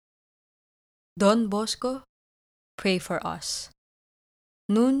Don Bosco, pray for us.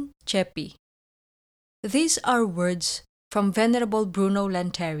 Nun Cepi. These are words from Venerable Bruno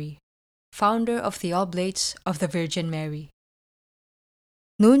Lanteri, founder of the Oblates of the Virgin Mary.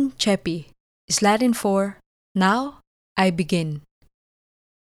 Nun Cepi is Latin for now I begin.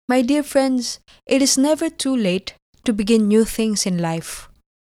 My dear friends, it is never too late to begin new things in life,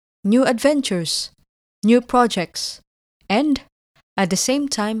 new adventures, new projects, and, at the same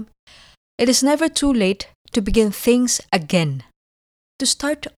time, it is never too late to begin things again, to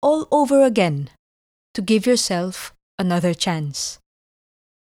start all over again, to give yourself another chance.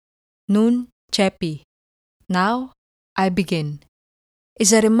 Nun Cepi, now I begin,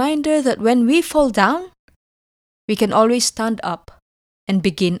 is a reminder that when we fall down, we can always stand up and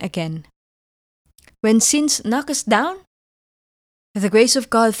begin again. When sins knock us down, the grace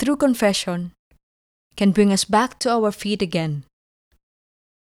of God through confession can bring us back to our feet again.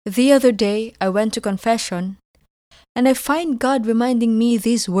 The other day, I went to confession and I find God reminding me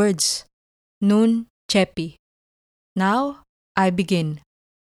these words, Nun Cepi, now I begin.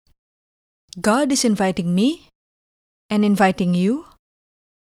 God is inviting me and inviting you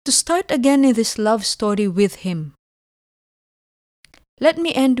to start again in this love story with Him. Let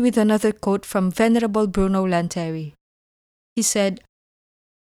me end with another quote from Venerable Bruno Lanteri. He said,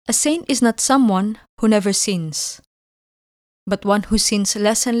 "A saint is not someone who never sins, but one who sins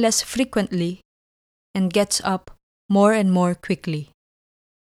less and less frequently and gets up more and more quickly."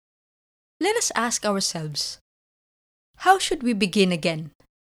 Let us ask ourselves, how should we begin again?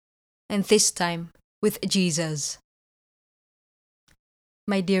 And this time with Jesus.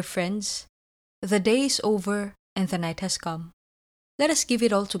 My dear friends, the day is over and the night has come. Let us give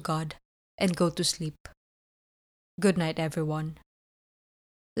it all to God and go to sleep. Good night, everyone.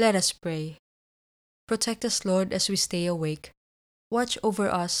 Let us pray. Protect us, Lord, as we stay awake. Watch over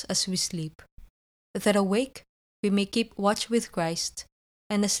us as we sleep, that awake we may keep watch with Christ,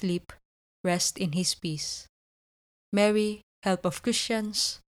 and asleep rest in His peace. Mary, help of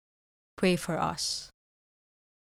Christians, pray for us.